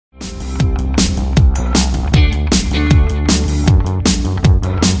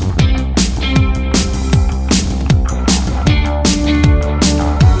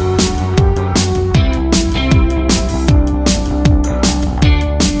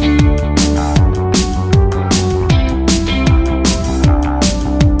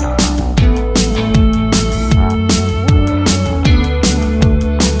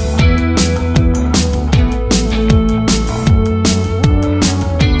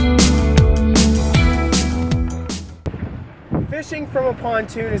fishing from a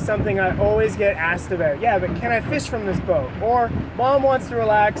pontoon is something I always get asked about. Yeah, but can I fish from this boat? Or mom wants to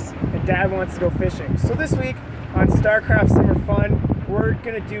relax and dad wants to go fishing. So this week on StarCraft Summer Fun, we're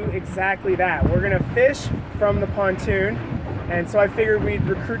gonna do exactly that. We're gonna fish from the pontoon. And so I figured we'd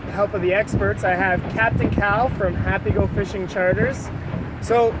recruit the help of the experts. I have Captain Cal from Happy Go Fishing Charters.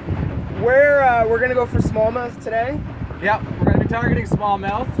 So we're gonna go for smallmouth today. Yep, we're going to be targeting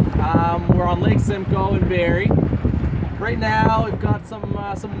smallmouth. We're on Lake Simcoe in Barrie. Right now, we've got some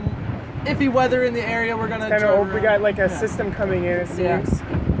iffy weather in the area. We're going to we got like a system coming in, it seems,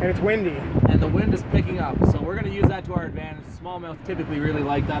 and it's windy. And the wind is picking up, so we're going to use that to our advantage. Smallmouth typically really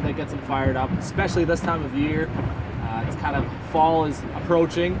like that. That gets them fired up, especially this time of year. It's kind of fall is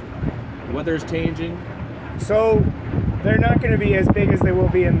approaching. The weather is changing. So they're not going to be as big as they will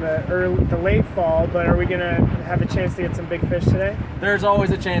be in the late fall, but are we going to have a chance to get some big fish today? There's always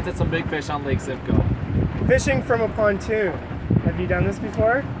a chance at some big fish on Lake Simcoe. Fishing from a pontoon. Have you done this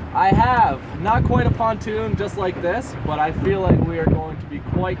before? I have. Not quite a pontoon just like this, but I feel like we are going to be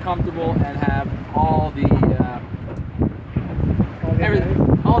quite comfortable and have all the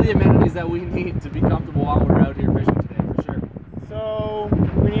amenities that we need to be comfortable while we're out here fishing today, for sure. So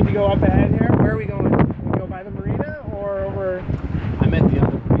we need to go up ahead here. Where are we going? We go by the marina or over? I meant the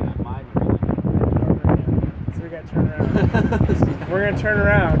other marina, my marina. So we got to turn around. We're going to turn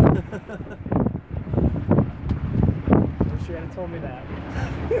around. Wish you hadn't told me that.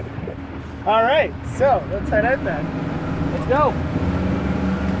 All right, so let's head out then. Let's go.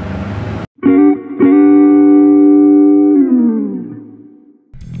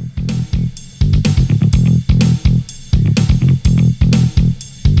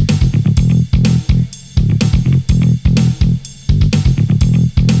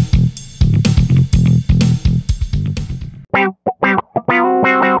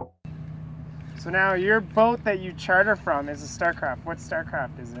 So now your boat that you charter from is a Starcraft. What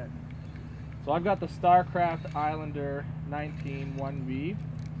Starcraft is it? So I've got the Starcraft Islander 19 1V,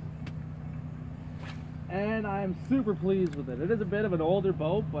 and I'm super pleased with it. It is a bit of an older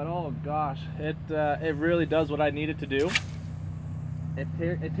boat, but oh gosh, it really does what I need it to do.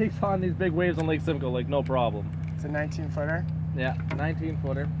 It takes on these big waves on Lake Simcoe like no problem. It's a 19-footer? Yeah,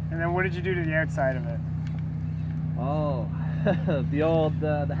 19-footer. And then what did you do to the outside of it? Oh, the old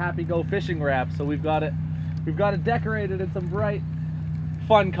the Happy Go fishing wrap. So we've got it decorated in some bright,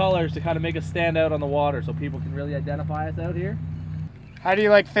 fun colors to kind of make us stand out on the water, so people can really identify us out here. How do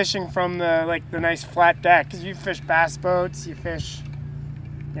you like fishing from the nice flat deck? Because you fish bass boats, you fish,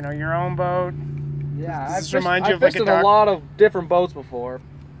 you know, your own boat. Yeah, Does this remind you of like a lot of different boats before.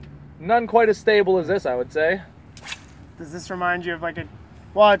 None quite as stable as this, I would say. Does this remind you of like a?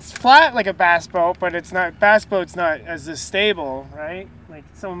 Well, it's flat like a bass boat, but it's not. Bass boat's not as stable, right? Like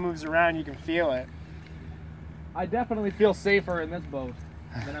if someone moves around, you can feel it. I definitely feel safer in this boat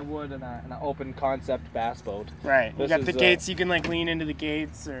than I would in an open concept bass boat. Right. You got the gates. You can like lean into the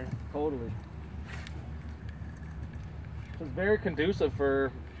gates, or totally. It's very conducive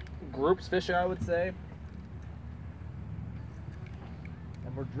for groups fishing, I would say.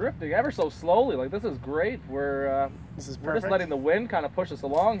 And we're drifting ever so slowly. Like this is great. We're just letting the wind kind of push us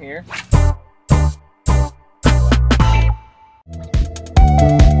along here.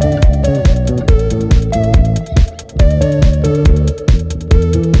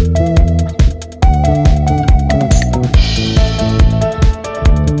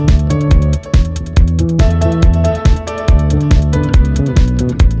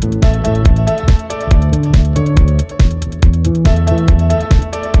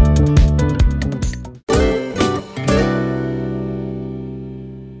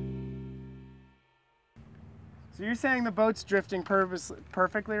 So you're saying the boat's drifting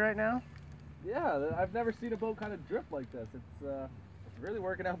perfectly right now? Yeah, I've never seen a boat kind of drift like this. It's really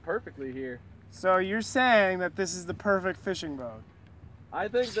working out perfectly here. So you're saying that this is the perfect fishing boat? I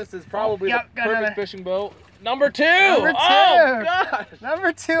think this is probably the perfect fishing boat. Number two! Number two! Oh, gosh!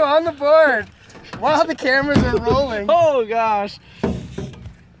 Number 2 on the board while the cameras are rolling. Oh, gosh.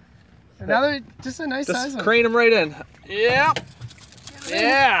 Another, just a nice size one. Just crane them right in. Yep.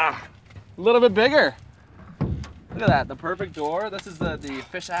 Yeah. A little bit bigger. Look at that, the perfect door. This is the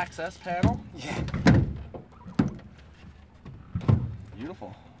fish access panel. Yeah.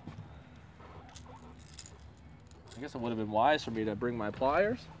 Beautiful. I guess it would have been wise for me to bring my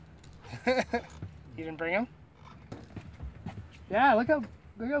pliers. You didn't bring them? Yeah, look how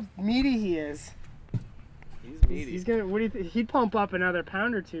meaty he is. He's meaty. He's gonna. What do you think? He'd pump up another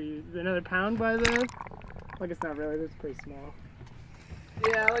pound or two. Another pound by the. Like it's not really. It's pretty small.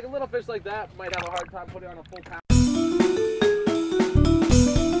 Yeah, like a little fish like that might have a hard time putting on a full pound.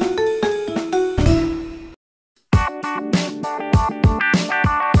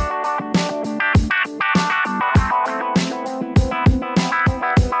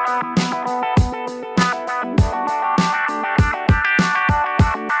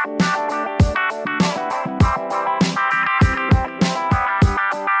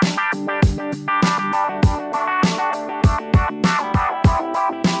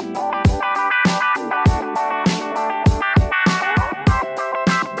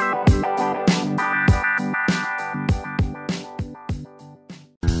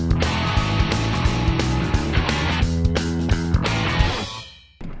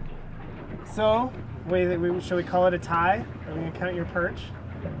 So, should we call it a tie? Are we gonna count your perch?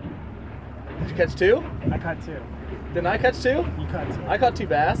 Did you catch 2? I caught 2. Didn't I catch 2? You caught 2. I caught 2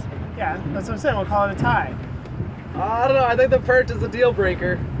 bass. Yeah, that's what I'm saying. We'll call it a tie. I don't know. I think the perch is a deal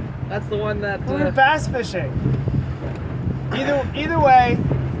breaker. That's the one that. We're bass fishing. Either way,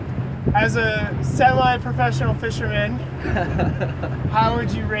 as a semi-professional fisherman, how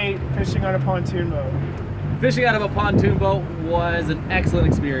would you rate fishing on a pontoon boat? Fishing out of a pontoon boat was an excellent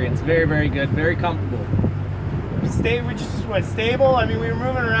experience. Very, very good. Very comfortable. Stable? I mean, we were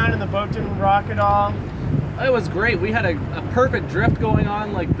moving around and the boat didn't rock at all. It was great. We had a perfect drift going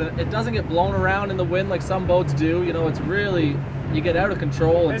on. Like it doesn't get blown around in the wind like some boats do. You know, it's really, you get out of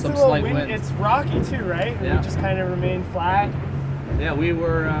control in some slight wind. It's rocky too, right? Yeah. We just kind of remained flat. Yeah, we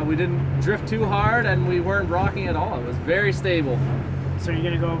didn't drift too hard and we weren't rocking at all. It was very stable. So you're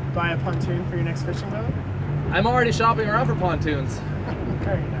gonna go buy a pontoon for your next fishing boat? I'm already shopping around for pontoons.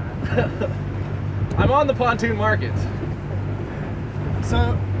 Okay, you're not. I'm on the pontoon market.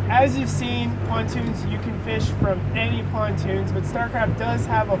 So, as you've seen, pontoons, you can fish from any pontoons, but StarCraft does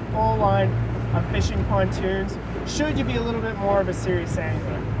have a full line of fishing pontoons, should you be a little bit more of a serious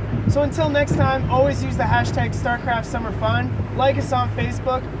angler. So until next time, always use the hashtag StarcraftSummerFun, like us on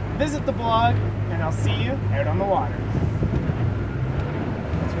Facebook, visit the blog, and I'll see you out on the water.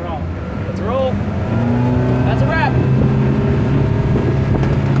 Let's roll. Let's roll. That's a wrap.